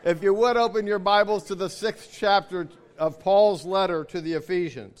If you would open your Bibles to the 6th chapter of Paul's letter to the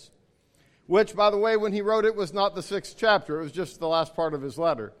Ephesians, which, by the way, when he wrote it was not the 6th chapter. It was just the last part of his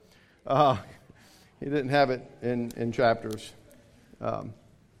letter. He didn't have it in chapters.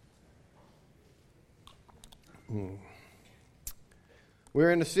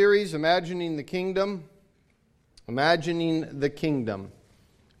 We're in a series, Imagining the Kingdom. Imagining the Kingdom.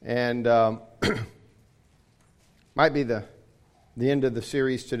 And might be the end of the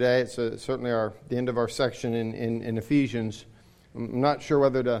series today. It's certainly the end of our section in Ephesians. I'm not sure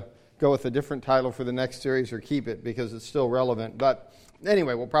whether to go with a different title for the next series or keep it because it's still relevant. But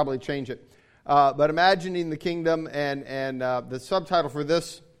anyway, we'll probably change it. But Imagining the Kingdom, and the subtitle for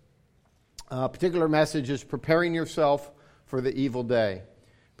this particular message is Preparing Yourself for the Evil Day.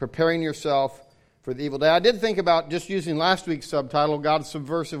 Preparing yourself for the evil day. I did think about just using last week's subtitle, God's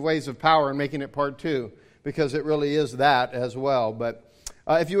Subversive Ways of Power, and making it part 2, because it really is that as well. But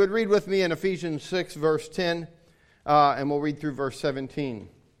if you would read with me in Ephesians 6, verse 10, and we'll read through verse 17.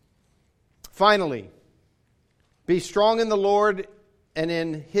 Finally, be strong in the Lord and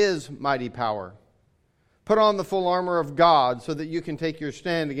in His mighty power. Put on the full armor of God so that you can take your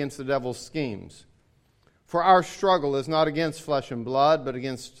stand against the devil's schemes. For our struggle is not against flesh and blood, but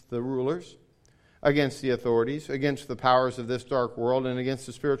against the rulers, against the authorities, against the powers of this dark world, and against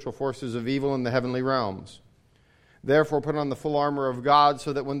the spiritual forces of evil in the heavenly realms. Therefore put on the full armor of God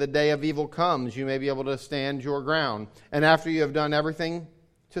so that when the day of evil comes, you may be able to stand your ground. And after you have done everything,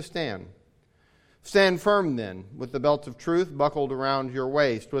 to stand. Stand firm then, with the belt of truth buckled around your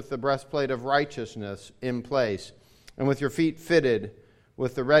waist, with the breastplate of righteousness in place, and with your feet fitted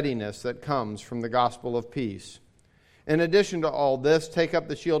with the readiness that comes from the gospel of peace. In addition to all this, take up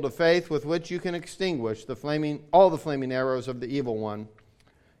the shield of faith with which you can extinguish all the flaming arrows of the evil one.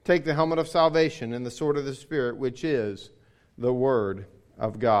 Take the helmet of salvation and the sword of the Spirit, which is the Word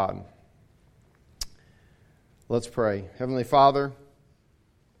of God. Let's pray. Heavenly Father,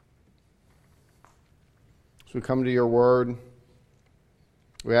 as we come to your Word,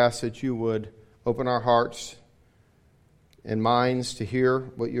 we ask that you would open our hearts and minds to hear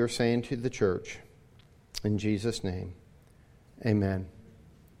what you're saying to the church. In Jesus' name, amen.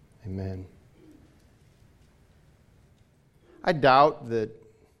 Amen. I doubt that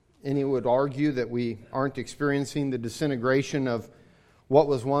any would argue that we aren't experiencing the disintegration of what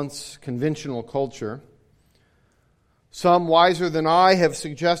was once conventional culture. Some wiser than I have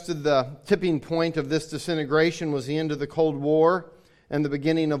suggested the tipping point of this disintegration was the end of the Cold War and the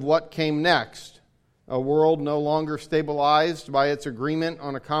beginning of what came next. A world no longer stabilized by its agreement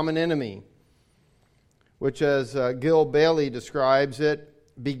on a common enemy, which, as Gil Bailey describes it,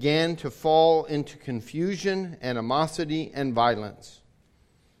 began to fall into confusion, animosity, and violence.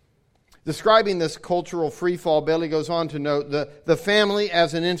 Describing this cultural freefall, Bailey goes on to note the family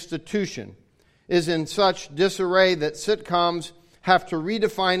as an institution is in such disarray that sitcoms have to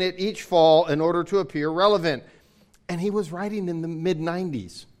redefine it each fall in order to appear relevant. And he was writing in the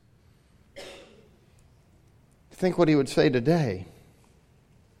mid-90s. Think what he would say today.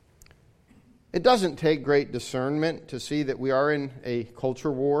 It doesn't take great discernment to see that we are in a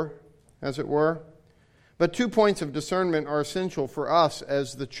culture war, as it were. But 2 points of discernment are essential for us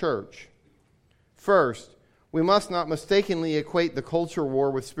as the church. First, we must not mistakenly equate the culture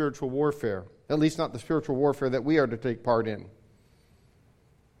war with spiritual warfare, at least not the spiritual warfare that we are to take part in.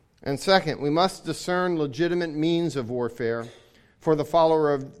 And second, we must discern legitimate means of warfare for the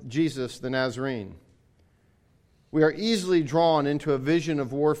follower of Jesus the Nazarene. We are easily drawn into a vision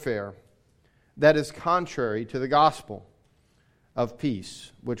of warfare that is contrary to the gospel of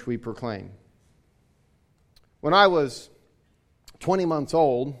peace, which we proclaim. When I was 20 months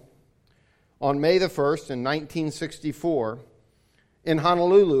old, on May the 1st in 1964, in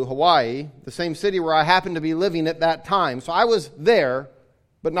Honolulu, Hawaii, the same city where I happened to be living at that time. So I was there,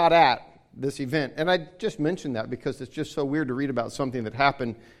 but not at this event. And I just mentioned that because it's just so weird to read about something that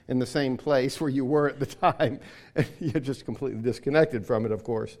happened in the same place where you were at the time. And you're just completely disconnected from it, of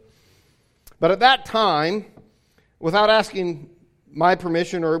course. But at that time, without asking my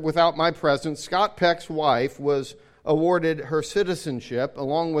permission or without my presence, Scott Peck's wife was awarded her citizenship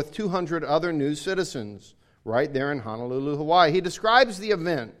along with 200 other new citizens right there in Honolulu, Hawaii. He describes the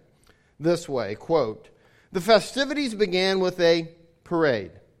event this way, quote, "The festivities began with a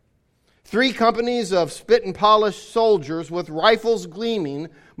parade. 3 companies of spit and polish soldiers with rifles gleaming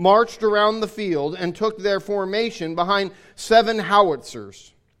marched around the field and took their formation behind 7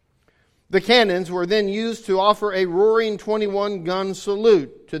 howitzers. The cannons were then used to offer a roaring 21-gun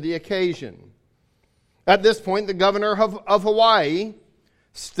salute to the occasion. At this point, the governor of Hawaii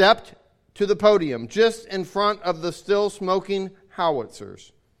stepped to the podium just in front of the still smoking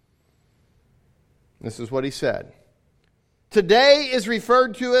howitzers This is what he said. Today is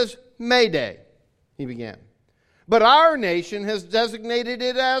referred to as May Day, he began. But our nation has designated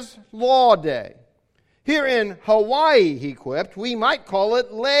it as Law Day. Here in Hawaii, he quipped, we might call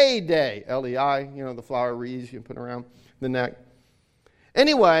it Lei Day. L-E-I, the flower wreaths you put around the neck.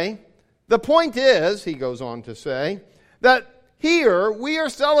 Anyway, the point is, he goes on to say, that here we are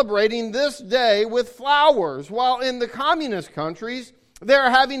celebrating this day with flowers, while in the communist countries they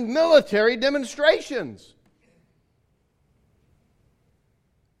are having military demonstrations.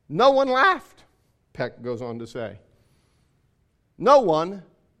 No one laughed, Peck goes on to say. No one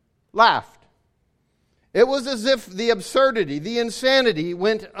laughed. It was as if the absurdity, the insanity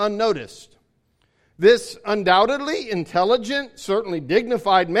went unnoticed. This undoubtedly intelligent, certainly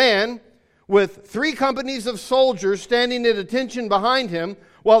dignified man, with 3 companies of soldiers standing at attention behind him,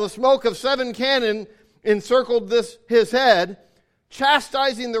 while the smoke of 7 cannon encircled his head,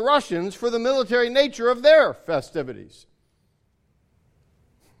 chastising the Russians for the military nature of their festivities.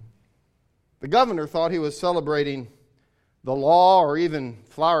 The governor thought he was celebrating the law or even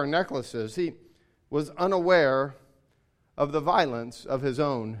flower necklaces. He was unaware of the violence of his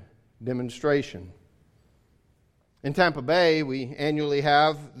own demonstration. In Tampa Bay, we annually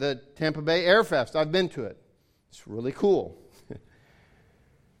have the Tampa Bay Air Fest. I've been to it. It's really cool.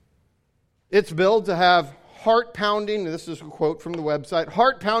 It's billed to have heart-pounding, this is a quote from the website,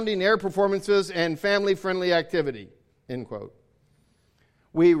 heart-pounding air performances and family-friendly activity, end quote.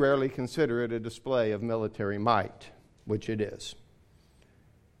 We rarely consider it a display of military might, which it is.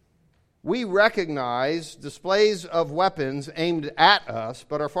 We recognize displays of weapons aimed at us,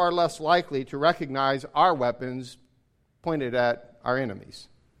 but are far less likely to recognize our weapons pointed at our enemies.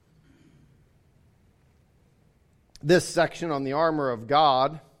 This section on the armor of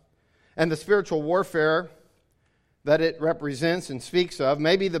God and the spiritual warfare that it represents and speaks of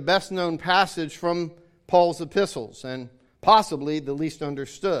may be the best known passage from Paul's epistles and possibly the least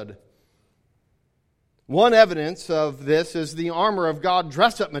understood. One evidence of this is the armor of God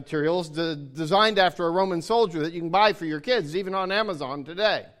dress-up materials designed after a Roman soldier that you can buy for your kids, even on Amazon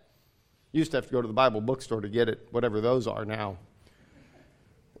today. You used to have to go to the Bible bookstore to get it, whatever those are now.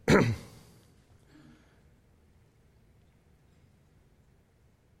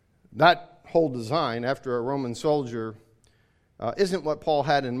 That whole design after a Roman soldier isn't what Paul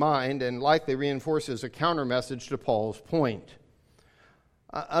had in mind, and likely reinforces a counter message to Paul's point.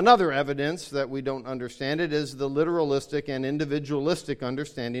 Another evidence that we don't understand it is the literalistic and individualistic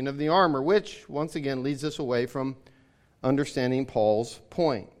understanding of the armor, which once again leads us away from understanding Paul's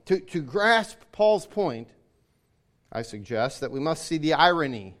point. To grasp Paul's point, I suggest that we must see the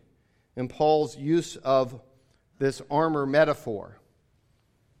irony in Paul's use of this armor metaphor.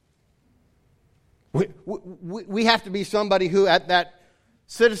 We have to be somebody who at that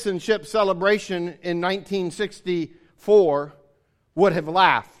citizenship celebration in 1964 would have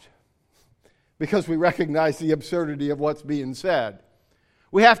laughed because we recognize the absurdity of what's being said.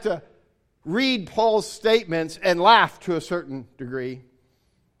 We have to read Paul's statements and laugh to a certain degree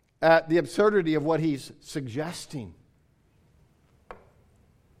at the absurdity of what he's suggesting.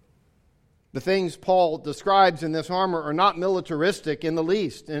 The things Paul describes in this armor are not militaristic in the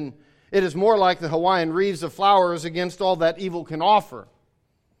least, and it is more like the Hawaiian wreaths of flowers against all that evil can offer.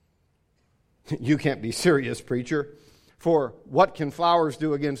 You can't be serious, preacher. For what can flowers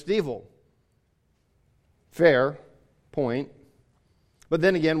do against evil? Fair point. But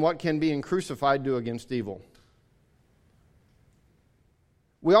then again, what can being crucified do against evil?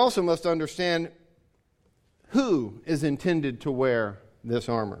 We also must understand who is intended to wear this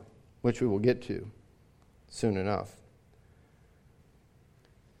armor, which we will get to soon enough.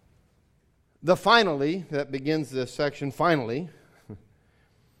 The finally that begins this section, finally,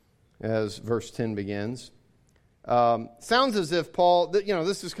 as verse 10 begins, sounds as if Paul,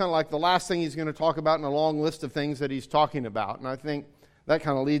 this is kind of like the last thing he's going to talk about in a long list of things that he's talking about. And I think that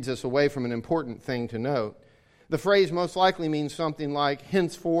kind of leads us away from an important thing to note. The phrase most likely means something like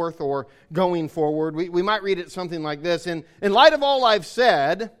henceforth or going forward. We might read it something like this. In light of all I've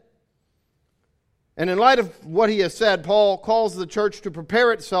said, and in light of what he has said, Paul calls the church to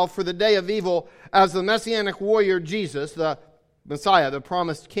prepare itself for the day of evil as the messianic warrior Jesus, the Messiah, the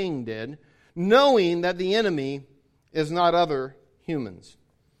promised king, did, knowing that the enemy is not other humans.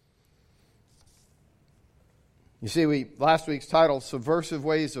 You see, last week's title, Subversive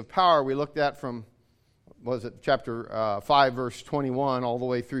Ways of Power, we looked at from, chapter 5, verse 21, all the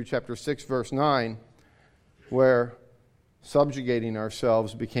way through chapter 6, verse 9, where subjugating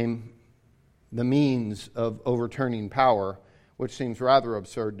ourselves became the means of overturning power, which seems rather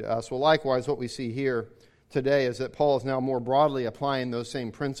absurd to us. Well, likewise, what we see here today is that Paul is now more broadly applying those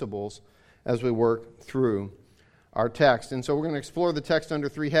same principles as we work through our text. And so we're going to explore the text under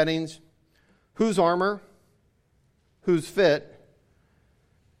three headings: whose armor, whose fit,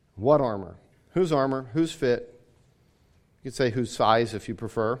 what armor? Whose armor, whose fit? You could say whose size if you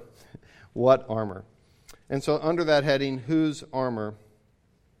prefer. What armor? And so under that heading, whose armor,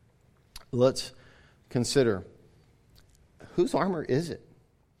 let's consider, whose armor is it?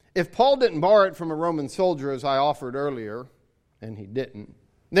 If Paul didn't borrow it from a Roman soldier, as I offered earlier, and he didn't,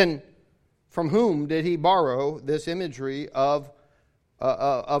 then from whom did he borrow this imagery of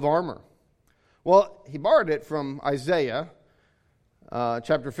armor? Well, he borrowed it from Isaiah,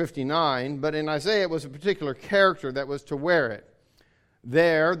 chapter 59, but in Isaiah it was a particular character that was to wear it.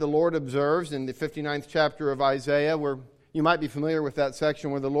 There, the Lord observes in the 59th chapter of Isaiah, where you might be familiar with that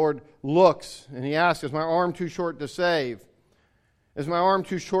section, where the Lord looks and he asks, is my arm too short to save? Is my arm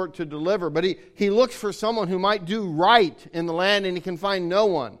too short to deliver? But he looks for someone who might do right in the land, and he can find no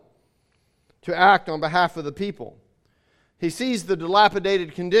one to act on behalf of the people. He sees the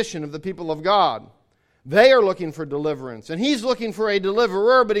dilapidated condition of the people of God. They are looking for deliverance, and he's looking for a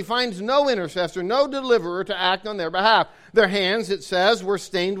deliverer, but he finds no intercessor, no deliverer to act on their behalf. Their hands, it says, were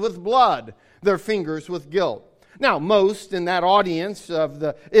stained with blood, their fingers with guilt. Now, most in that audience of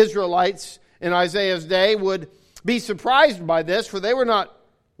the Israelites in Isaiah's day would be surprised by this, for they were not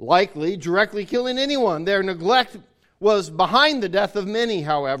likely directly killing anyone. Their neglect was behind the death of many,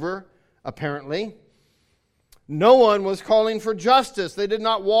 however, apparently. No one was calling for justice. They did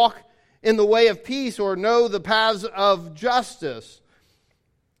not walk in the way of peace or know the paths of justice.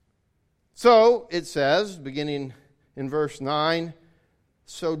 So, it says, beginning in verse 9,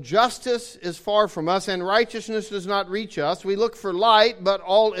 so justice is far from us, and righteousness does not reach us. We look for light, but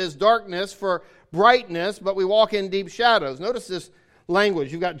all is darkness, for brightness, but we walk in deep shadows. Notice this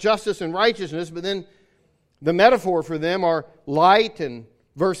language. You've got justice and righteousness, but then the metaphor for them are light and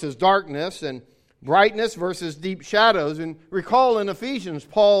versus darkness, and brightness versus deep shadows. And recall in Ephesians,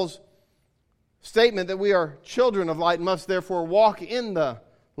 Paul's statement that we are children of light and must therefore walk in the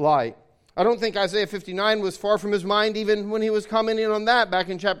light. I don't think Isaiah 59 was far from his mind even when he was commenting on that back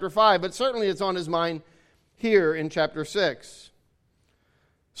in chapter 5, but certainly it's on his mind here in chapter 6.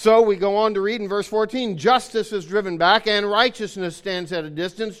 So we go on to read in verse 14, justice is driven back and righteousness stands at a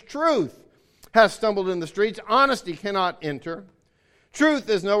distance. Truth has stumbled in the streets. Honesty cannot enter. Truth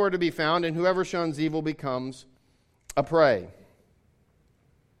is nowhere to be found, and whoever shuns evil becomes a prey.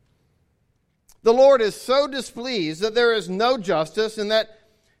 The Lord is so displeased that there is no justice, and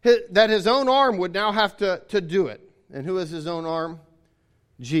that his own arm would now have to do it. And who is his own arm?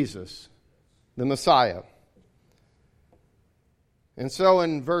 Jesus, the Messiah. And so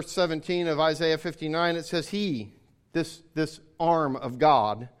in verse 17 of Isaiah 59, it says, he, this arm of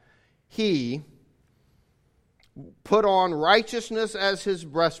God, he put on righteousness as his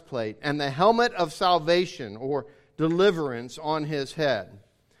breastplate and the helmet of salvation or deliverance on his head.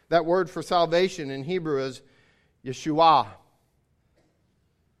 That word for salvation in Hebrew is Yeshua.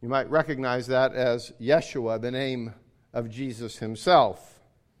 You might recognize that as Yeshua, the name of Jesus himself.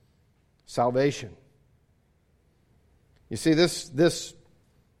 Salvation. You see, this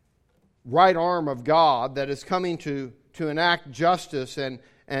right arm of God that is coming to enact justice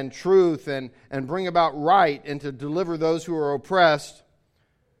and truth and bring about right and to deliver those who are oppressed.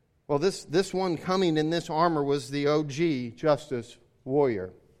 Well, this one coming in this armor was the OG justice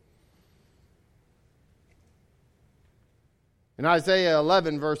warrior. In Isaiah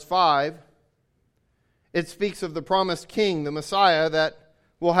 11, verse 5, it speaks of the promised king, the Messiah, that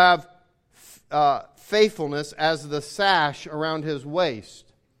will have faithfulness as the sash around his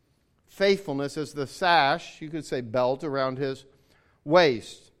waist. Faithfulness as the sash, you could say belt, around his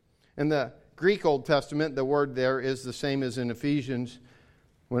waist. In the Greek Old Testament, the word there is the same as in Ephesians.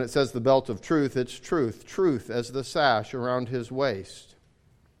 When it says the belt of truth, it's truth. Truth as the sash around his waist.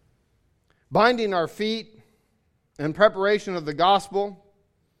 Binding our feet in preparation of the gospel,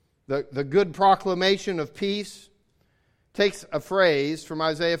 the good proclamation of peace, takes a phrase from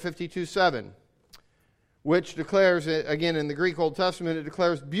Isaiah 52:7, which declares, again in the Greek Old Testament, it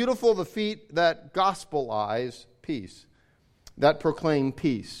declares, beautiful the feet that gospelize peace, that proclaim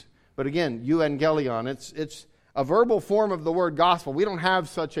peace. But again, euangelion, it's a verbal form of the word gospel. We don't have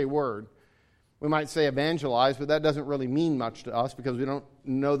such a word. We might say evangelize, but that doesn't really mean much to us because we don't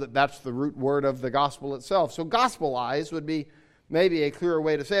know that that's the root word of the gospel itself. So gospelize would be maybe a clearer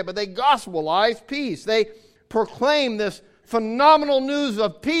way to say it, but they gospelize peace. They proclaim this phenomenal news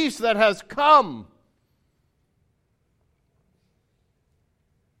of peace that has come.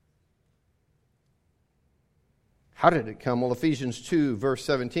 How did it come? Well, Ephesians 2, verse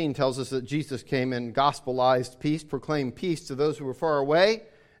 17 tells us that Jesus came and gospelized peace, proclaimed peace to those who were far away,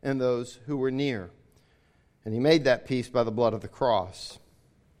 and those who were near. And he made that peace by the blood of the cross.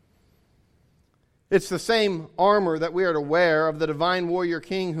 It's the same armor that we are to wear of the divine warrior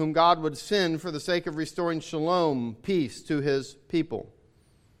king whom God would send for the sake of restoring shalom, peace, to his people.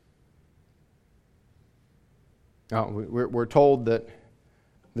 Now, we're told that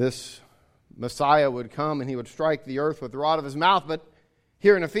this Messiah would come and he would strike the earth with the rod of his mouth, but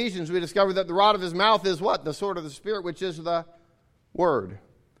here in Ephesians we discover that the rod of his mouth is what? The sword of the Spirit, which is the Word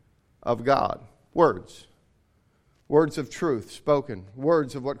of God. Words. Words of truth spoken.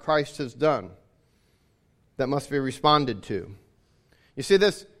 Words of what Christ has done that must be responded to. You see,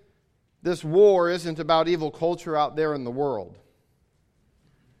 this war isn't about evil culture out there in the world.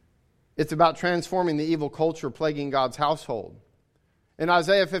 It's about transforming the evil culture plaguing God's household. In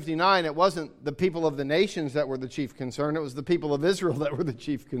Isaiah 59, it wasn't the people of the nations that were the chief concern. It was the people of Israel that were the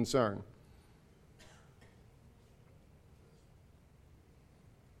chief concern.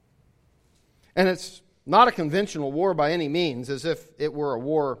 And it's not a conventional war by any means, as if it were a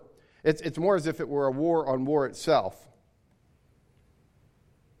war. It's more as if it were a war on war itself.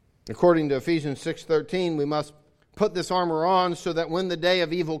 According to Ephesians 6:13, we must put this armor on so that when the day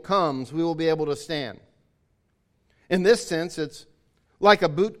of evil comes, we will be able to stand. In this sense, it's like a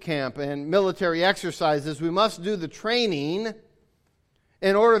boot camp and military exercises. We must do the training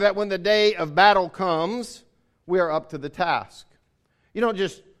in order that when the day of battle comes, we are up to the task. You don't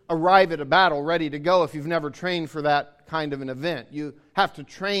just arrive at a battle ready to go if you've never trained for that kind of an event. You have to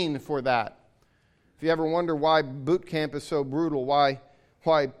train for that. If you ever wonder why boot camp is so brutal, why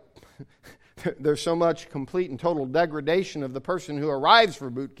there's so much complete and total degradation of the person who arrives for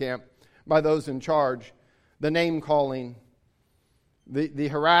boot camp by those in charge, the name-calling, the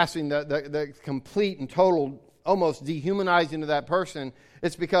harassing, the complete and total, almost dehumanizing of that person,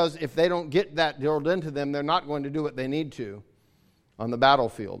 it's because if they don't get that drilled into them, they're not going to do what they need to on the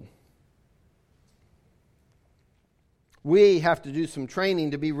battlefield. We have to do some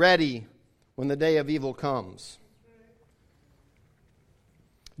training to be ready when the day of evil comes.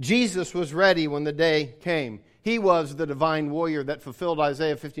 Jesus was ready when the day came. He was the divine warrior that fulfilled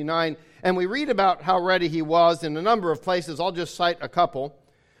Isaiah 59. And we read about how ready he was in a number of places. I'll just cite a couple.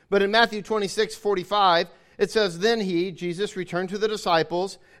 But in Matthew 26:45, it says, "Then he," Jesus, "returned to the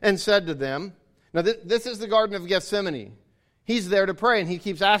disciples and said to them," now this is the Garden of Gethsemane. He's there to pray, and he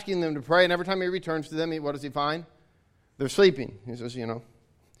keeps asking them to pray. And every time he returns to them, what does he find? They're sleeping. He says,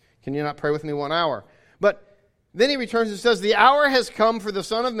 can you not pray with me 1 hour? But then he returns and says, "The hour has come for the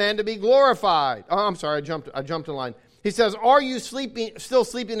Son of Man to be glorified." Oh, I'm sorry, I jumped a line. He says, "Are you still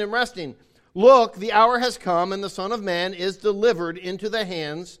sleeping and resting? Look, the hour has come, and the Son of Man is delivered into the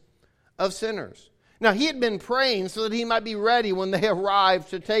hands of sinners." Now, he had been praying so that he might be ready when they arrived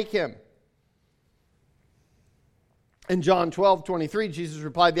to take him. In John 12:23, Jesus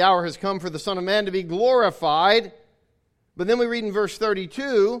replied, "The hour has come for the Son of Man to be glorified." But then we read in verse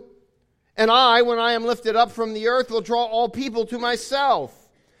 32, "And I, when I am lifted up from the earth, will draw all people to myself."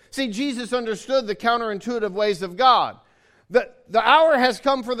 See, Jesus understood the counterintuitive ways of God. The hour has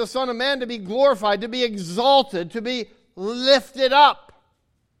come for the Son of Man to be glorified, to be exalted, to be lifted up.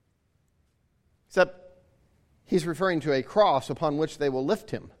 Except he's referring to a cross upon which they will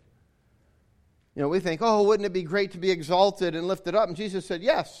lift him. We think, wouldn't it be great to be exalted and lifted up? And Jesus said,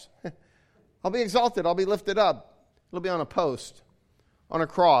 yes, I'll be exalted, I'll be lifted up. It'll be on a post, on a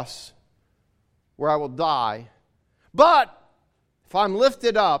cross, where I will die. But if I'm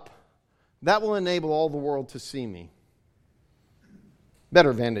lifted up, that will enable all the world to see me.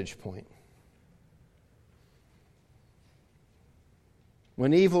 Better vantage point.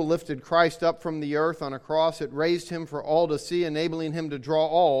 When evil lifted Christ up from the earth on a cross, it raised him for all to see, enabling him to draw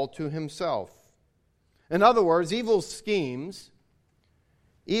all to himself. In other words, evil's schemes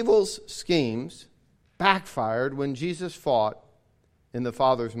backfired when Jesus fought in the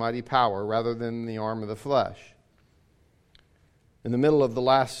Father's mighty power rather than in the arm of the flesh. In the middle of the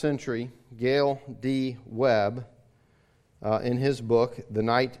last century, Gail D. Webb, in his book, The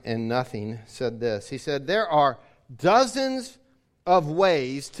Night and Nothing, said this. He said, "There are dozens of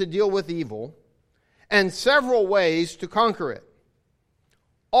ways to deal with evil and several ways to conquer it.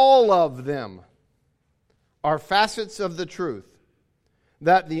 All of them are facets of the truth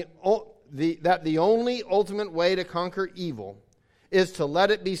that the only ultimate way to conquer evil is to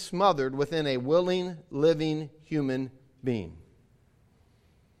let it be smothered within a willing, living human being."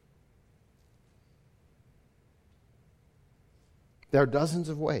 There are dozens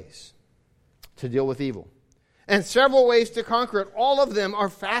of ways to deal with evil, and several ways to conquer it. All of them are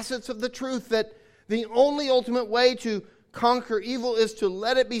facets of the truth that the only ultimate way to conquer evil is to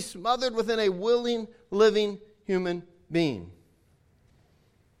let it be smothered within a willing, living human being.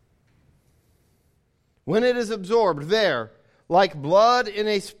 when it is absorbed there, like blood in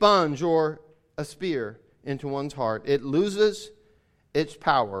a sponge or a spear into one's heart, it loses its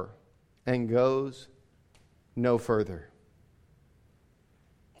power and goes no further.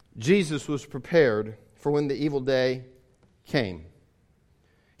 Jesus was prepared for when the evil day came.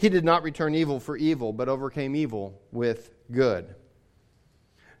 He did not return evil for evil, but overcame evil with good.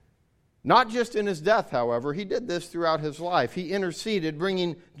 Not just in his death, however, he did this throughout his life. He interceded,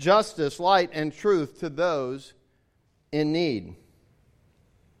 bringing justice, light, and truth to those in need.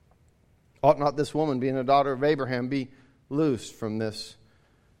 Ought not this woman, being a daughter of Abraham, be loosed from this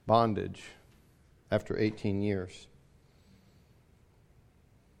bondage after 18 years?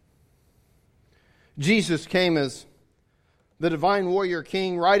 Jesus came as the divine warrior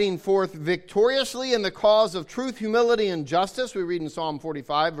king, riding forth victoriously in the cause of truth, humility, and justice. We read in Psalm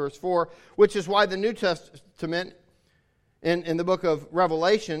 45, verse 4, which is why the New Testament, in the book of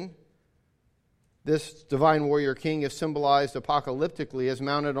Revelation, this divine warrior king is symbolized apocalyptically as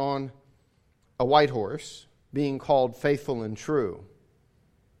mounted on a white horse, being called faithful and true.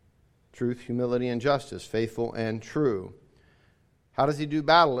 Truth, humility, and justice, faithful and true. How does he do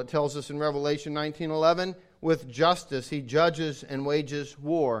battle? It tells us in Revelation 19:11, with justice he judges and wages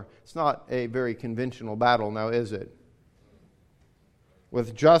war. It's not a very conventional battle now, is it?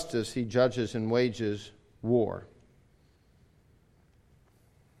 With justice he judges and wages war.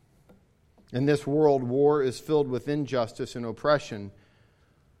 And this world war is filled with injustice and oppression,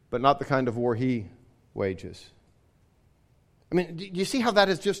 but not the kind of war he wages. I mean, do you see how that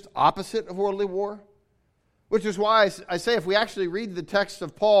is just opposite of worldly war? Which is why I say if we actually read the text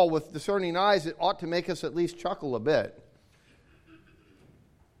of Paul with discerning eyes, it ought to make us at least chuckle a bit.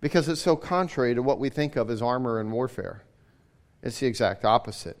 Because it's so contrary to what we think of as armor and warfare. It's the exact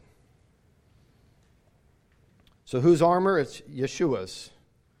opposite. So whose armor? It's Yeshua's.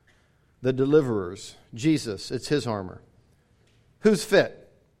 The deliverer's. Jesus. It's his armor. Who's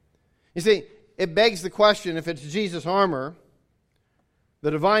fit? You see, it begs the question, if it's Jesus' armor,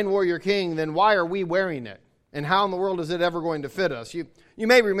 the divine warrior king, then why are we wearing it? And how in the world is it ever going to fit us? You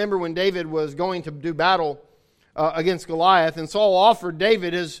may remember when David was going to do battle against Goliath, and Saul offered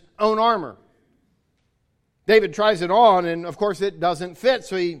David his own armor. David tries it on, and of course it doesn't fit,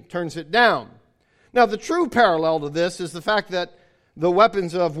 so he turns it down. Now the true parallel to this is the fact that the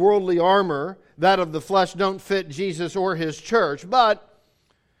weapons of worldly armor, that of the flesh, don't fit Jesus or his church. But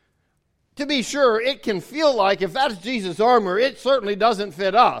to be sure, it can feel like if that's Jesus' armor, it certainly doesn't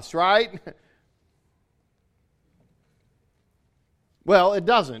fit us, right? Well, it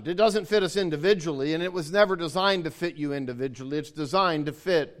doesn't. It doesn't fit us individually, and it was never designed to fit you individually. It's designed to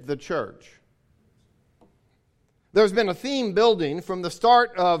fit the church. There's been a theme building from the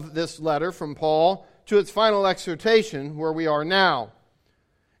start of this letter from Paul to its final exhortation where we are now.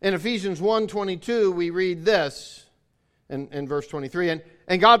 In Ephesians 1:22, we read this in verse 23,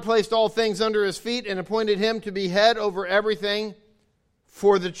 and God placed all things under his feet and appointed him to be head over everything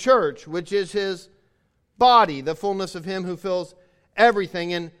for the church, which is his body, the fullness of him who fills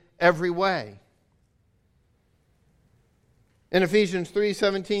everything in every way. In Ephesians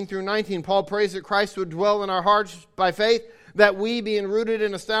 3:17 through 19, Paul prays that Christ would dwell in our hearts by faith, that we, being rooted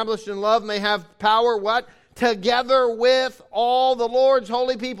and established in love, may have power, what? Together with all the Lord's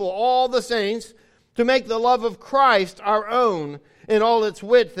holy people, all the saints, to make the love of Christ our own in all its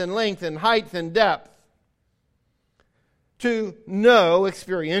width and length and height and depth. To know,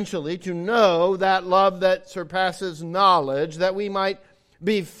 experientially, to know that love that surpasses knowledge, that we might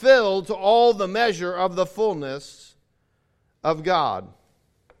be filled to all the measure of the fullness of God.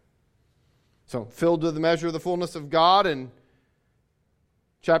 So, filled to the measure of the fullness of God in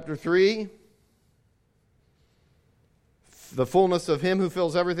chapter 3. The fullness of him who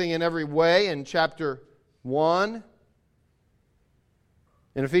fills everything in every way in chapter 1.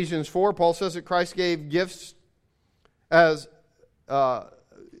 In Ephesians 4, Paul says that Christ gave gifts as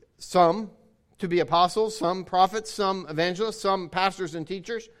some to be apostles, some prophets, some evangelists, some pastors and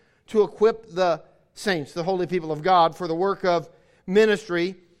teachers, to equip the saints, the holy people of God, for the work of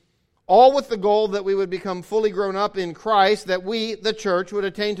ministry, all with the goal that we would become fully grown up in Christ, that we, the church, would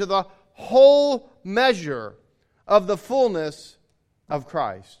attain to the whole measure of the fullness of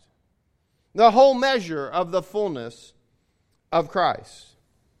Christ. The whole measure of the fullness of Christ.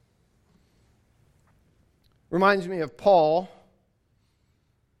 Reminds me of Paul,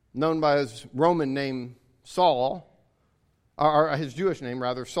 known by his Roman name Saul, or his Jewish name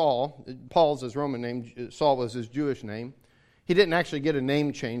rather, Saul. Paul's his Roman name, Saul was his Jewish name. He didn't actually get a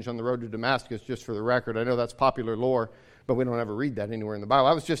name change on the road to Damascus, just for the record. I know that's popular lore. But we don't ever read that anywhere in the Bible.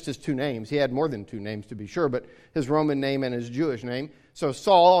 That was just his two names. He had more than two names, to be sure, but his Roman name and his Jewish name. So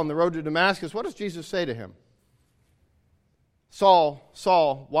Saul, on the road to Damascus, what does Jesus say to him? Saul,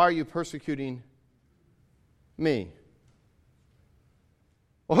 Saul, why are you persecuting me?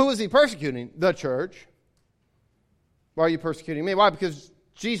 Well, who was he persecuting? The church. Why are you persecuting me? Why? Because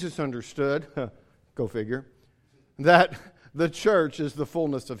Jesus understood, go figure, that the church is the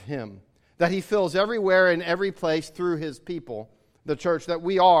fullness of him. That he fills everywhere and every place through his people, the church, that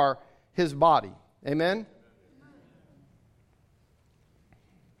we are his body. Amen?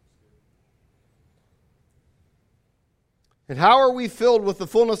 And how are we filled with the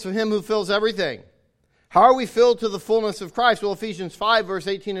fullness of him who fills everything? How are we filled to the fullness of Christ? Well, Ephesians 5, verse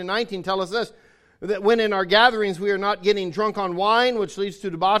 18 and 19 tell us this, that when in our gatherings we are not getting drunk on wine, which leads to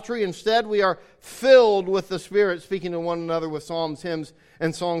debauchery. Instead, we are filled with the Spirit, speaking to one another with psalms, hymns,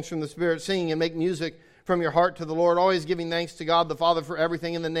 and songs from the Spirit, singing and make music from your heart to the Lord, always giving thanks to God the Father for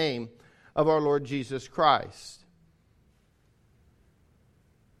everything in the name of our Lord Jesus Christ.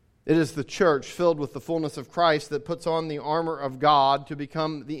 It is the church filled with the fullness of Christ that puts on the armor of God to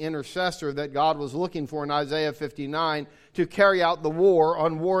become the intercessor that God was looking for in Isaiah 59 to carry out the war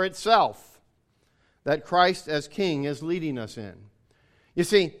on war itself that Christ as King is leading us in. You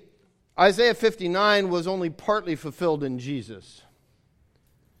see, Isaiah 59 was only partly fulfilled in Jesus.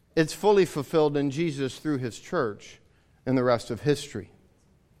 It's fully fulfilled in Jesus through his church and the rest of history.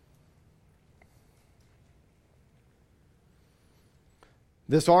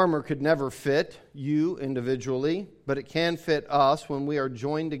 This armor could never fit you individually, but it can fit us when we are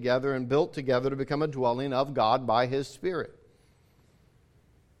joined together and built together to become a dwelling of God by his Spirit.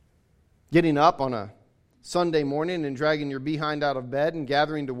 Getting up on a Sunday morning and dragging your behind out of bed and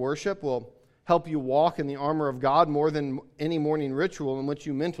gathering to worship will help you walk in the armor of God more than any morning ritual in which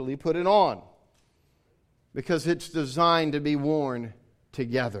you mentally put it on, because it's designed to be worn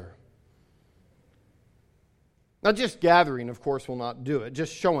together. Now, just gathering, of course, will not do it.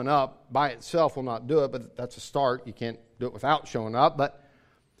 Just showing up by itself will not do it, but that's a start. You can't do it without showing up. But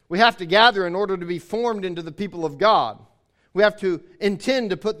we have to gather in order to be formed into the people of God. We have to intend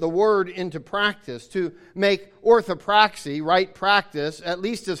to put the Word into practice, to make orthopraxy, right practice, at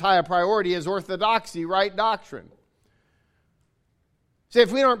least as high a priority as orthodoxy, right doctrine. See,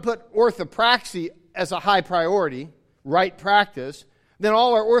 if we don't put orthopraxy as a high priority, right practice, then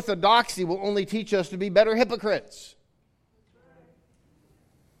all our orthodoxy will only teach us to be better hypocrites.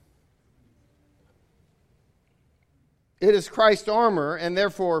 It is Christ's armor, and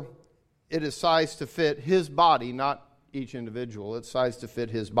therefore it is sized to fit his body, not each individual. It's sized to fit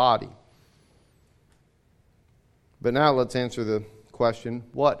his body. But now let's answer the question,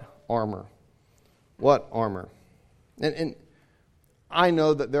 what armor? What armor? And I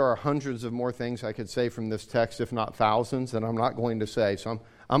know that there are hundreds of more things I could say from this text, if not thousands, that I'm not going to say. So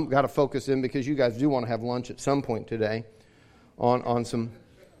I'm got to focus in, because you guys do want to have lunch at some point today on some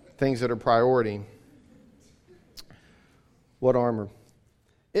things that are priority. What armor?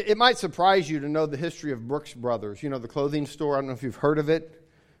 It might surprise you to know the history of Brooks Brothers. You know, the clothing store. I don't know if you've heard of it,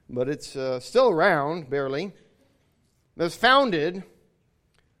 but it's still around, barely. It was founded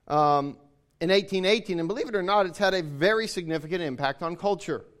in 1818, and believe it or not, it's had a very significant impact on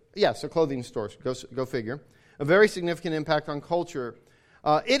culture. Yes, a clothing store, go figure. A very significant impact on culture.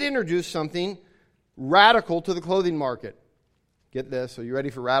 It introduced something radical to the clothing market. Get this, are you ready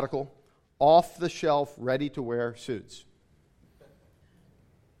for radical? Off-the-shelf, ready-to-wear suits.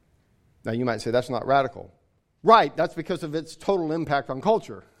 Now, you might say, that's not radical. Right, that's because of its total impact on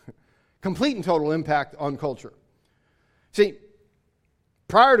culture. Complete and total impact on culture. See,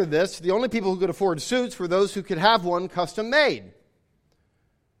 prior to this, the only people who could afford suits were those who could have one custom made.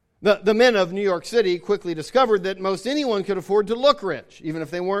 The men of New York City quickly discovered that most anyone could afford to look rich, even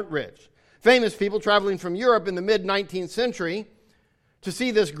if they weren't rich. Famous people traveling from Europe in the mid-19th century to see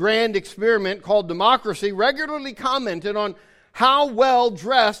this grand experiment called democracy regularly commented on how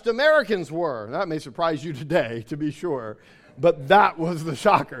well-dressed Americans were. That may surprise you today, to be sure, but that was the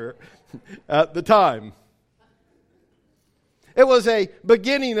shocker at the time. It was a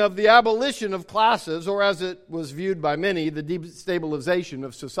beginning of the abolition of classes, or as it was viewed by many, the destabilization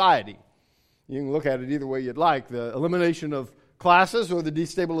of society. You can look at it either way you'd like, the elimination of classes or the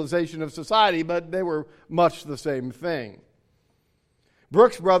destabilization of society, but they were much the same thing.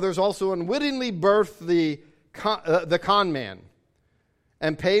 Brooks Brothers also unwittingly birthed the con man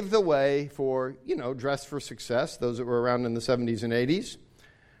and paved the way for, dress for success, those that were around in the 70s and 80s,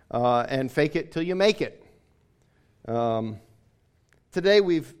 and fake it till you make it. Today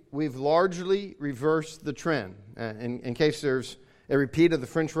we've largely reversed the trend. In case there's a repeat of the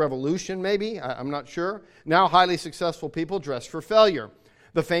French Revolution, maybe. I'm not sure. Now, highly successful people dress for failure.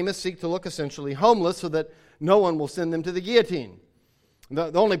 The famous seek to look essentially homeless so that no one will send them to the guillotine.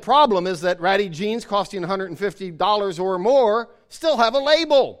 The only problem is that ratty jeans costing $150 or more still have a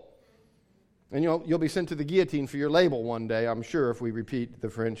label. And you'll be sent to the guillotine for your label one day, I'm sure, if we repeat the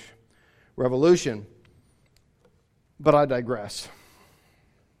French Revolution. But I digress.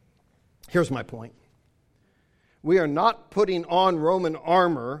 Here's my point. We are not putting on Roman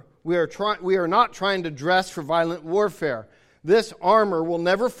armor. We are not trying to dress for violent warfare. This armor will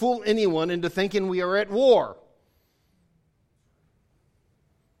never fool anyone into thinking we are at war.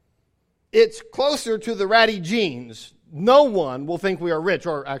 It's closer to the ratty jeans. No one will think we are rich,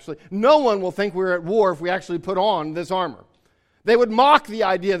 or actually, no one will think we're at war if we actually put on this armor. They would mock the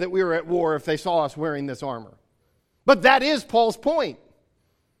idea that we were at war if they saw us wearing this armor. But that is Paul's point.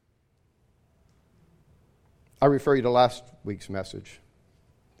 I refer you to last week's message.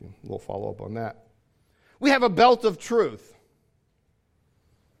 We'll follow up on that. We have a belt of truth.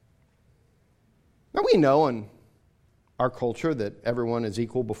 Now we know in our culture that everyone is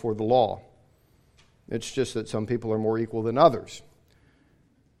equal before the law. It's just that some people are more equal than others.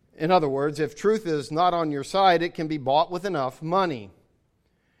 In other words, if truth is not on your side, it can be bought with enough money.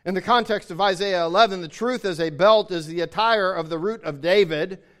 In the context of Isaiah 11, the truth as a belt is the attire of the root of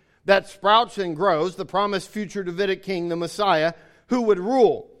David that sprouts and grows, the promised future Davidic king, the Messiah, who would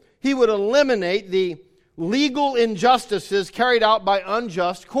rule. He would eliminate the legal injustices carried out by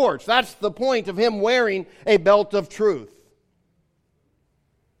unjust courts. That's the point of him wearing a belt of truth.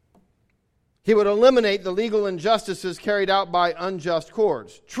 He would eliminate the legal injustices carried out by unjust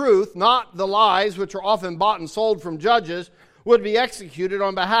courts. Truth, not the lies which are often bought and sold from judges, would be executed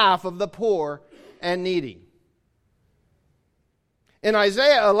on behalf of the poor and needy. In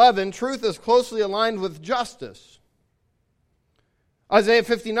Isaiah 11, truth is closely aligned with justice. Isaiah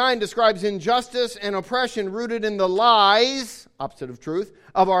 59 describes injustice and oppression rooted in the lies, opposite of truth,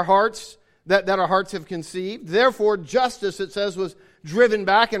 of our hearts, that our hearts have conceived. Therefore, justice, it says, was driven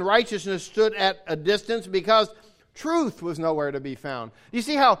back and righteousness stood at a distance because truth was nowhere to be found. You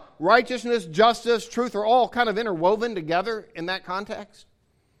see how righteousness, justice, truth are all kind of interwoven together in that context?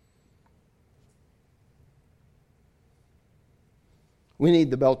 We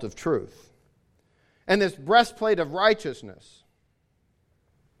need the belt of truth. And this breastplate of righteousness.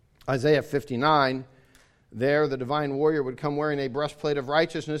 Isaiah 59, there the divine warrior would come wearing a breastplate of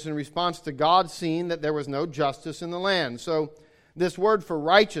righteousness in response to God seeing that there was no justice in the land. So this word for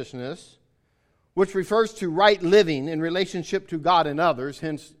righteousness, which refers to right living in relationship to God and others,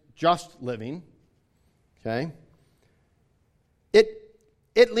 hence just living, okay?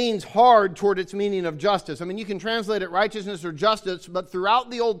 It leans hard toward its meaning of justice. I mean, you can translate it righteousness or justice, but throughout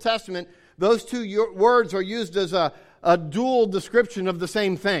the Old Testament, those two words are used as a dual description of the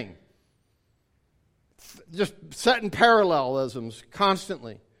same thing. Just set in parallelisms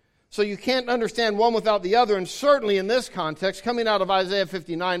constantly. So you can't understand one without the other, and certainly in this context, coming out of Isaiah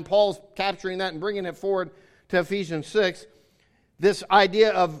 59, Paul's capturing that and bringing it forward to Ephesians 6, this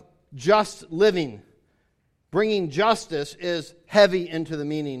idea of just living, bringing justice is heavy into the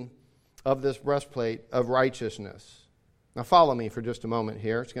meaning of this breastplate of righteousness. Now follow me for just a moment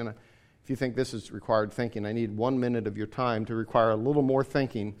here. If you think this is required thinking, I need 1 minute of your time to require a little more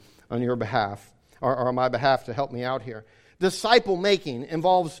thinking on your behalf, or on my behalf to help me out here. Disciple making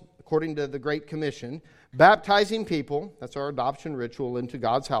involves, according to the Great Commission, baptizing people, that's our adoption ritual, into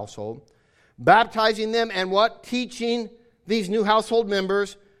God's household, baptizing them and what? Teaching these new household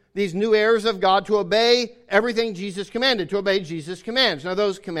members, these new heirs of God, to obey everything Jesus commanded, to obey Jesus' commands. Now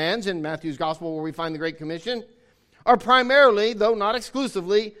those commands in Matthew's Gospel where we find the Great Commission are primarily, though not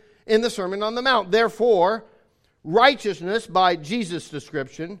exclusively, in the Sermon on the Mount. Therefore, righteousness by Jesus'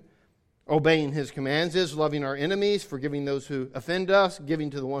 description, obeying his commands, is loving our enemies, forgiving those who offend us,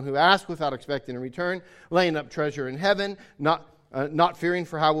 giving to the one who asks without expecting a return, laying up treasure in heaven, not fearing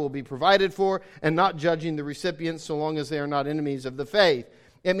for how we'll be provided for, and not judging the recipients so long as they are not enemies of the faith.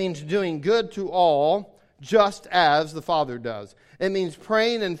 It means doing good to all, just as the Father does. It means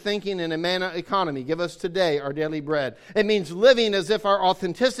praying and thinking in a manna economy. Give us today our daily bread. It means living as if our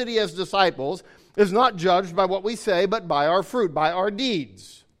authenticity as disciples is not judged by what we say, but by our fruit, by our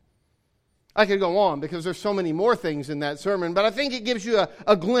deeds. I could go on because there's so many more things in that sermon, but I think it gives you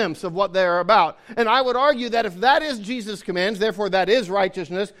a glimpse of what they're about. And I would argue that if that is Jesus' commands, therefore that is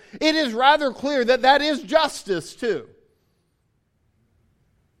righteousness, it is rather clear that that is justice too.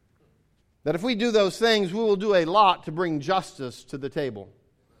 That if we do those things, we will do a lot to bring justice to the table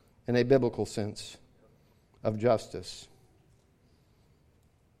in a biblical sense of justice.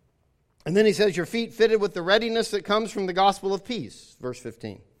 And then he says, your feet fitted with the readiness that comes from the gospel of peace, verse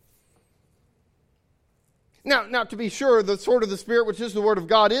 15. Now, to be sure, the sword of the Spirit, which is the word of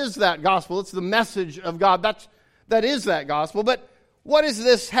God, is that gospel. It's the message of God. That is that gospel. But what is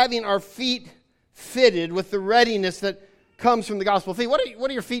this having our feet fitted with the readiness that comes from the gospel of peace? What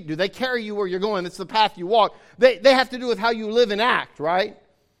do your feet do? They carry you where you're going. It's the path you walk. They have to do with how you live and act, right?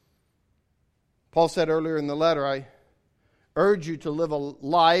 Paul said earlier in the letter, I urge you to live a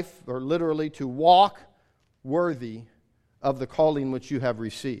life, or literally to walk worthy of the calling which you have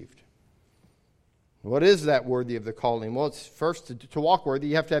received. What is that worthy of the calling? Well, it's first to walk worthy,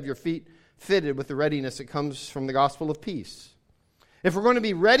 you have to have your feet fitted with the readiness that comes from the gospel of peace. If we're going to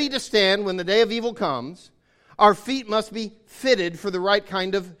be ready to stand when the day of evil comes, our feet must be fitted for the right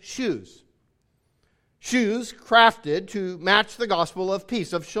kind of shoes. Shoes crafted to match the gospel of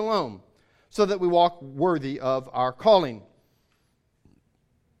peace, of shalom, so that we walk worthy of our calling.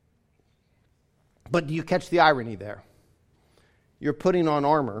 But do you catch the irony there? You're putting on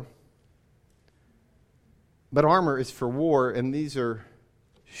armor, but armor is for war, and these are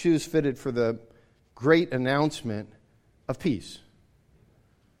shoes fitted for the great announcement of peace.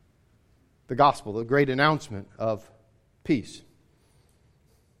 The gospel, the great announcement of peace.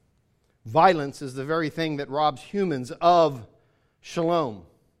 Violence is the very thing that robs humans of shalom.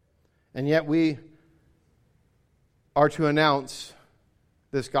 And yet we are to announce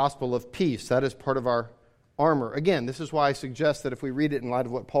this gospel of peace. That is part of our armor. Again, this is why I suggest that if we read it in light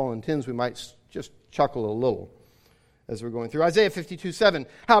of what Paul intends, we might just chuckle a little as we're going through. Isaiah 52:7.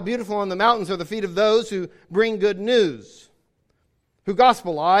 How beautiful on the mountains are the feet of those who bring good news, who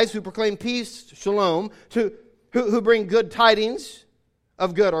gospelize, who proclaim peace, shalom, who bring good tidings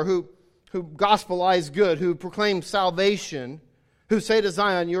of good, or who gospelize good, who proclaim salvation, who say to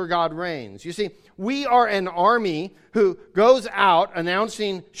Zion, your God reigns. You see, we are an army who goes out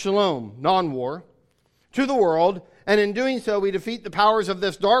announcing shalom, non-war, to the world, and in doing so we defeat the powers of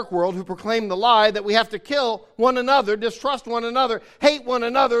this dark world who proclaim the lie that we have to kill one another, distrust one another, hate one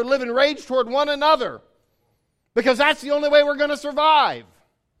another, live in rage toward one another, because that's the only way we're going to survive.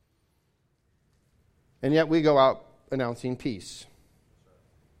 And yet we go out announcing peace.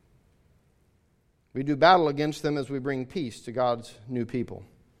 We do battle against them as we bring peace to God's new people.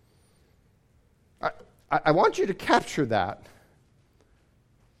 I want you to capture that,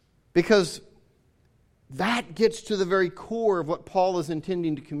 because that gets to the very core of what Paul is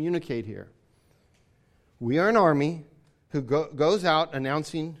intending to communicate here. We are an army who goes out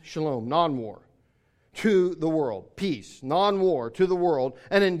announcing shalom, non-war, to the world. Peace, non-war, to the world.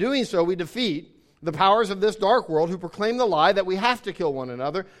 And in doing so, we defeat the powers of this dark world who proclaim the lie that we have to kill one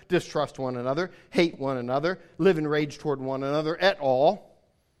another, distrust one another, hate one another, live in rage toward one another at all.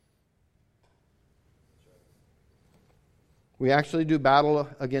 We actually do battle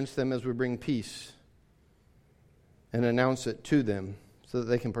against them as we bring peace and announce it to them so that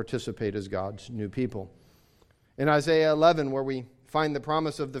they can participate as God's new people. In Isaiah 11, where we find the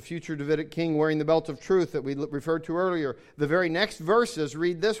promise of the future Davidic king wearing the belt of truth that we referred to earlier, the very next verses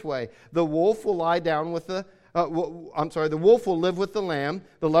read this way: the wolf will lie down with the wolf will live with the lamb,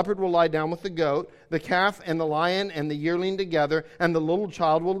 the leopard will lie down with the goat, the calf and the lion and the yearling together, and the little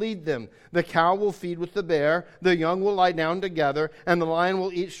child will lead them. The cow will feed with the bear, the young will lie down together, and the lion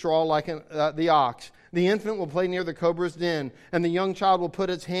will eat straw like the ox. The infant will play near the cobra's den, and the young child will put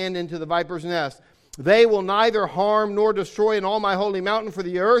its hand into the viper's nest. They will neither harm nor destroy in all my holy mountain, for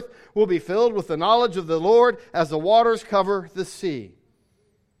the earth will be filled with the knowledge of the Lord as the waters cover the sea.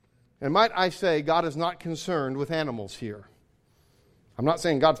 And might I say, God is not concerned with animals here. I'm not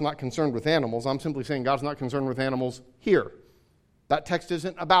saying God's not concerned with animals. I'm simply saying God's not concerned with animals here. That text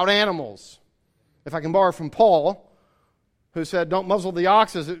isn't about animals. If I can borrow from Paul, who said, don't muzzle the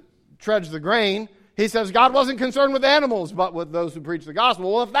ox as it treads the grain, he says God wasn't concerned with animals, but with those who preach the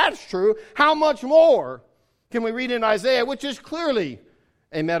gospel. Well, if that's true, how much more can we read in Isaiah, which is clearly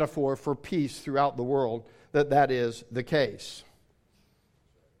a metaphor for peace throughout the world, that is the case.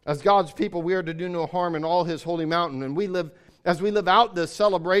 As God's people, we are to do no harm in all His holy mountain, and as we live out this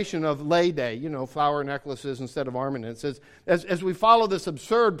celebration of Lay Day, flower necklaces instead of ornaments, as we follow this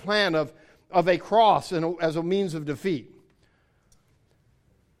absurd plan of a cross as a means of defeat,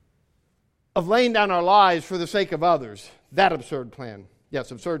 of laying down our lives for the sake of others, that absurd plan.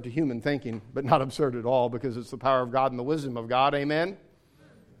 Yes, absurd to human thinking, but not absurd at all, because it's the power of God and the wisdom of God. Amen?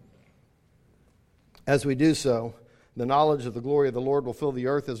 As we do so, the knowledge of the glory of the Lord will fill the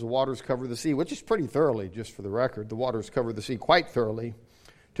earth as the waters cover the sea, which is pretty thoroughly, just for the record. The waters cover the sea quite thoroughly,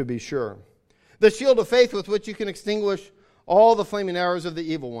 to be sure. The shield of faith with which you can extinguish all the flaming arrows of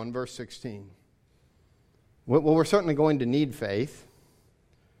the evil one, verse 16. Well, we're certainly going to need faith.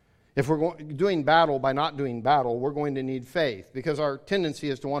 If we're doing battle by not doing battle, we're going to need faith, because our tendency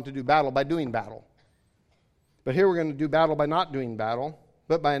is to want to do battle by doing battle. But here we're going to do battle by not doing battle,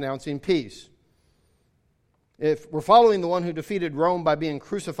 but by announcing peace. If we're following the one who defeated Rome by being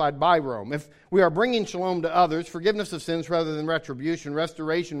crucified by Rome, if we are bringing shalom to others, forgiveness of sins rather than retribution,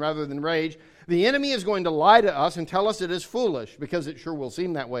 restoration rather than rage, the enemy is going to lie to us and tell us it is foolish, because it sure will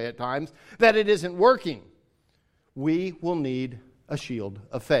seem that way at times, that it isn't working. We will need a shield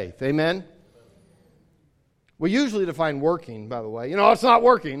of faith. Amen? We usually define working, by the way. It's not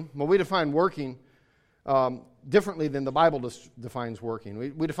working. Well, we define working differently than the Bible defines working.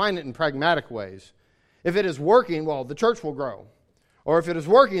 We define it in pragmatic ways. If it is working, well, the church will grow. Or if it is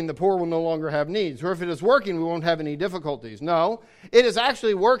working, the poor will no longer have needs. Or if it is working, we won't have any difficulties. No, it is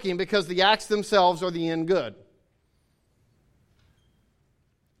actually working because the acts themselves are the end good.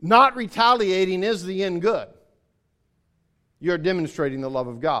 Not retaliating is the end good. You're demonstrating the love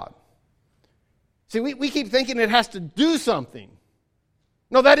of God. See, we keep thinking it has to do something.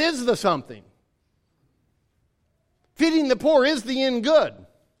 No, that is the something. Feeding the poor is the end good.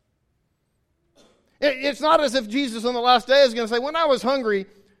 It's not as if Jesus on the last day is going to say, when I was hungry,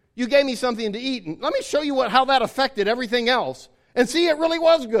 you gave me something to eat. And let me show you how that affected everything else. And see, it really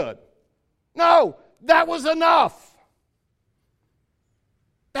was good. No, that was enough.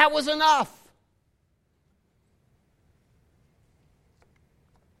 That was enough.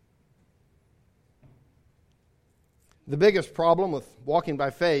 The biggest problem with walking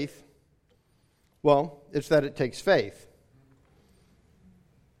by faith, well, it's that it takes faith.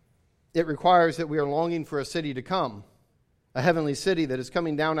 It requires that we are longing for a city to come, a heavenly city that is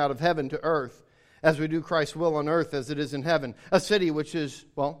coming down out of heaven to earth, as we do Christ's will on earth as it is in heaven. A city which is,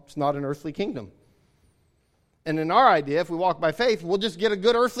 well, it's not an earthly kingdom. And in our idea, if we walk by faith, we'll just get a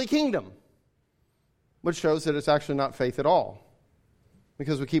good earthly kingdom, which shows that it's actually not faith at all,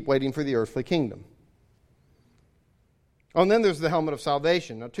 because we keep waiting for the earthly kingdom. Oh, and then there's the helmet of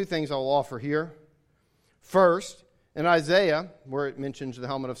salvation. Now, two things I'll offer here. First, in Isaiah, where it mentions the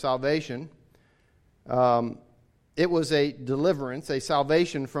helmet of salvation, it was a deliverance, a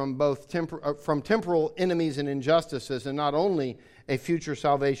salvation from both temporal enemies and injustices, and not only a future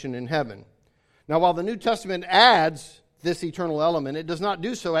salvation in heaven. Now, while the New Testament adds this eternal element, it does not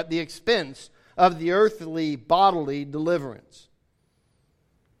do so at the expense of the earthly, bodily deliverance.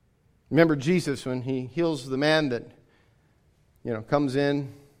 Remember Jesus when he heals the man that comes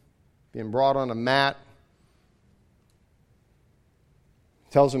in, being brought on a mat,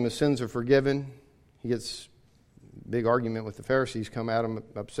 tells him his sins are forgiven. He gets a big argument with the Pharisees, come at him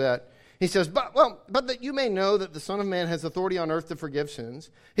upset. He says, but that you may know that the Son of Man has authority on earth to forgive sins.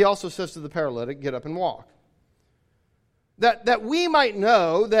 He also says to the paralytic, get up and walk. That we might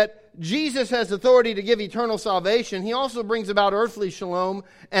know that Jesus has authority to give eternal salvation, he also brings about earthly shalom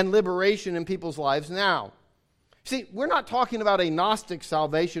and liberation in people's lives now. See, we're not talking about a Gnostic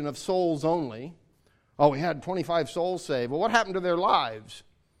salvation of souls only. Oh, we had 25 souls saved. Well, what happened to their lives?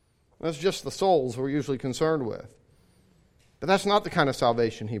 That's just the souls we're usually concerned with. But that's not the kind of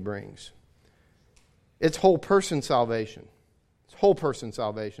salvation he brings. It's whole person salvation. It's whole person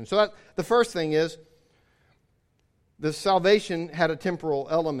salvation. So the first thing is, the salvation had a temporal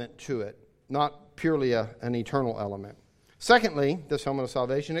element to it, not purely an eternal element. Secondly, this helmet of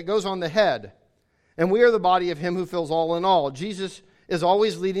salvation, it goes on the head. And we are the body of him who fills all in all. Jesus is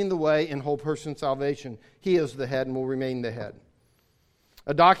always leading the way in whole person salvation. He is the head and will remain the head.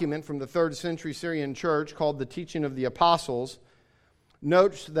 A document from the 3rd century Syrian church called the Teaching of the Apostles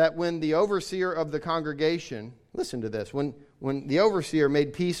notes that when the overseer of the congregation, listen to this, when the overseer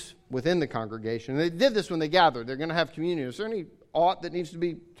made peace within the congregation, and they did this when they gathered, they're going to have communion. Is there any ought that needs to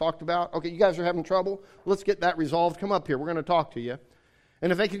be talked about? Okay, you guys are having trouble? Let's get that resolved. Come up here. We're going to talk to you.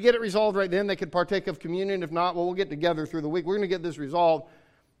 And if they could get it resolved right then, they could partake of communion. If not, well, we'll get together through the week. We're going to get this resolved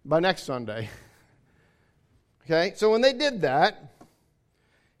by next Sunday. Okay, so when they did that,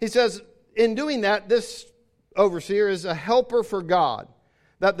 he says, in doing that, this overseer is a helper for God,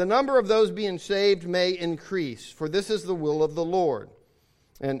 that the number of those being saved may increase, for this is the will of the Lord.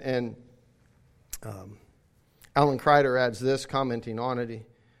 And Alan Kreider adds this, commenting on it.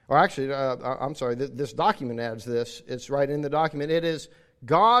 Or actually, this document adds this. It's right in the document. It is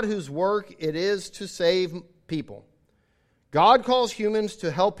God whose work it is to save people. God calls humans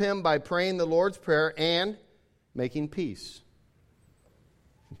to help him by praying the Lord's Prayer and making peace.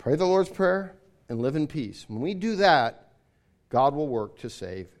 Pray the Lord's Prayer and live in peace. When we do that, God will work to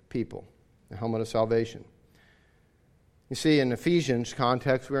save people. The helmet of salvation. You see, in Ephesians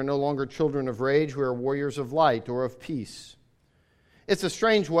context, we are no longer children of rage. We are warriors of light or of peace. It's a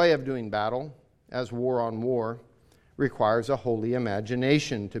strange way of doing battle, as war on war. requires a holy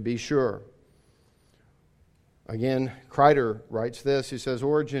imagination, to be sure. Again, Kreider writes this. He says,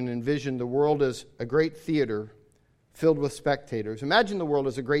 Origen envisioned the world as a great theater filled with spectators. Imagine the world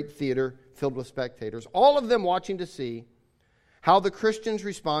as a great theater filled with spectators, all of them watching to see how the Christians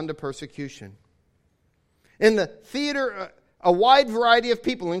respond to persecution. In the theater, a wide variety of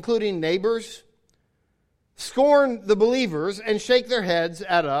people, including neighbors, scorn the believers and shake their heads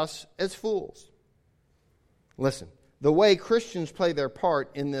at us as fools. Listen, the way Christians play their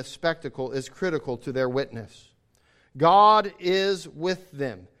part in this spectacle is critical to their witness. God is with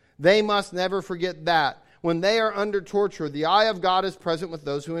them. They must never forget that. When they are under torture, the eye of God is present with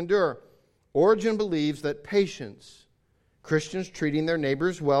those who endure. Origen believes that patience, Christians treating their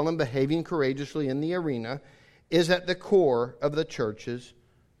neighbors well and behaving courageously in the arena, is at the core of the church's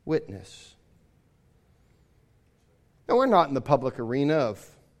witness. Now, we're not in the public arena of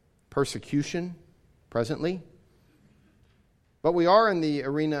persecution presently, but we are in the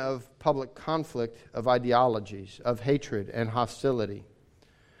arena of public conflict, of ideologies, of hatred and hostility.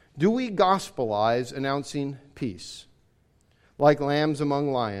 Do we gospelize announcing peace? Like lambs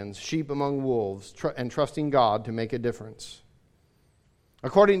among lions, sheep among wolves, and trusting God to make a difference.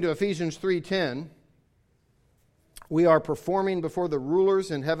 According to Ephesians 3:10, we are performing before the rulers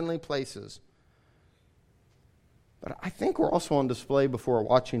in heavenly places. But I think we're also on display before a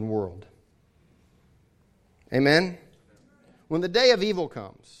watching world. Amen? When the day of evil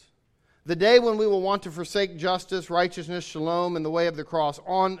comes, the day when we will want to forsake justice, righteousness, shalom, and the way of the cross,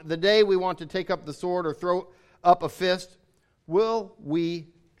 on the day we want to take up the sword or throw up a fist, will we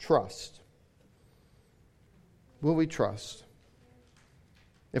trust? Will we trust?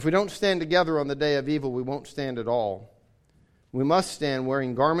 If we don't stand together on the day of evil, we won't stand at all. We must stand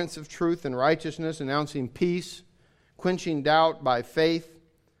wearing garments of truth and righteousness, announcing peace, quenching doubt by faith,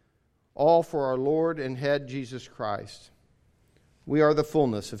 all for our Lord and Head, Jesus Christ. We are the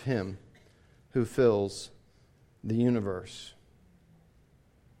fullness of Him who fills the universe.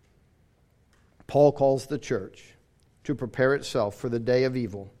 Paul calls the church to prepare itself for the day of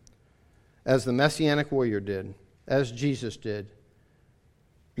evil, as the Messianic warrior did, as Jesus did,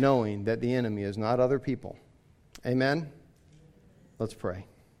 knowing that the enemy is not other people. Amen? Let's pray.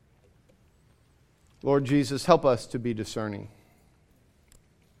 Lord Jesus, help us to be discerning.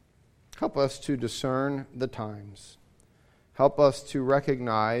 Help us to discern the times. Help us to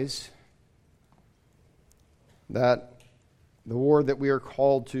recognize that the war that we are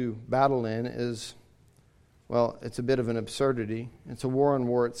called to battle in is, well, it's a bit of an absurdity. It's a war on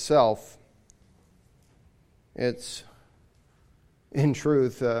war itself. It's, in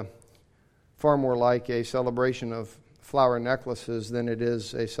truth, far more like a celebration of flower necklaces than it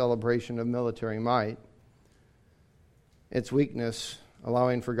is a celebration of military might. It's weakness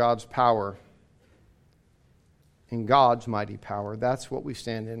allowing for God's power. In God's mighty power, that's what we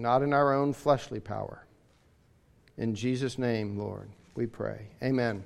stand in, not in our own fleshly power. In Jesus' name, Lord, we pray. Amen.